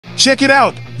Check it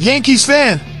out, Yankees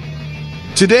fan!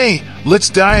 Today,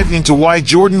 let's dive into why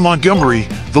Jordan Montgomery,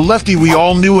 the lefty we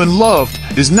all knew and loved,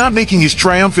 is not making his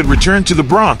triumphant return to the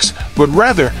Bronx, but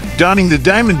rather donning the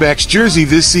Diamondbacks jersey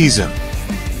this season.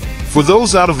 For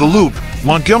those out of the loop,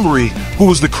 Montgomery, who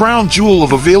was the crown jewel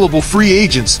of available free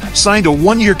agents, signed a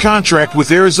one-year contract with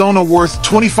Arizona worth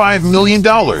 $25 million.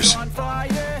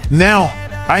 Now,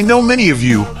 I know many of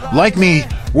you, like me,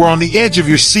 were on the edge of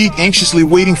your seat anxiously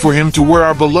waiting for him to wear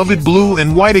our beloved blue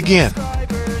and white again.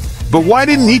 But why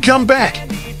didn't he come back?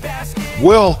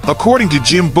 Well, according to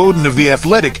Jim Bowden of The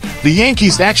Athletic, the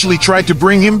Yankees actually tried to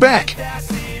bring him back.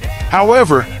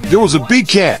 However, there was a big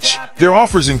catch. Their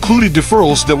offers included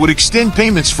deferrals that would extend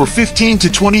payments for 15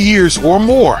 to 20 years or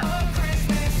more.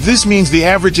 This means the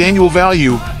average annual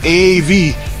value,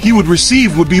 AAV, he would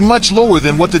receive would be much lower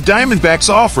than what the Diamondbacks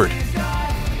offered.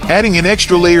 Adding an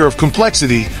extra layer of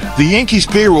complexity, the Yankees'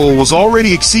 payroll was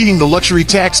already exceeding the luxury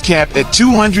tax cap at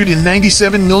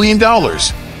 $297 million.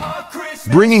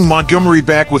 Bringing Montgomery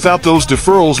back without those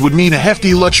deferrals would mean a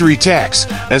hefty luxury tax,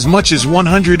 as much as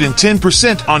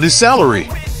 110% on his salary.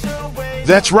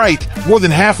 That's right, more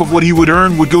than half of what he would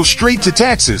earn would go straight to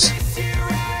taxes.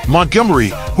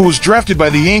 Montgomery, who was drafted by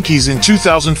the Yankees in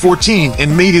 2014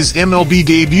 and made his MLB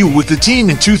debut with the team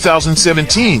in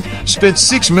 2017, spent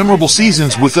 6 memorable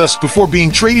seasons with us before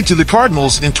being traded to the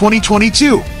Cardinals in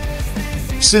 2022.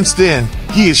 Since then,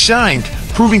 he has shined,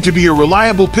 proving to be a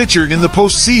reliable pitcher in the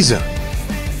postseason.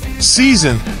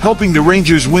 Helping the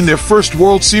Rangers win their first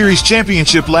World Series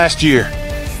championship last year.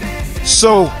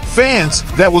 So, fans,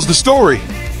 that was the story.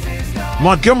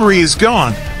 Montgomery is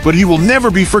gone, but he will never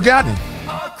be forgotten.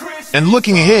 And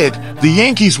looking ahead, the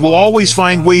Yankees will always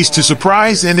find ways to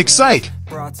surprise and excite.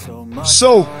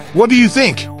 So, what do you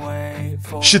think?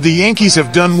 Should the Yankees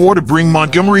have done more to bring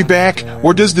Montgomery back,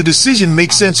 or does the decision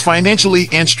make sense financially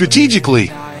and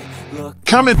strategically?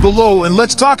 Comment below and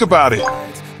let's talk about it.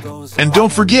 And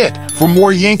don't forget, for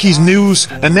more Yankees news,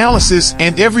 analysis,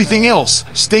 and everything else,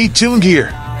 stay tuned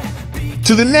here.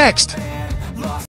 To the next!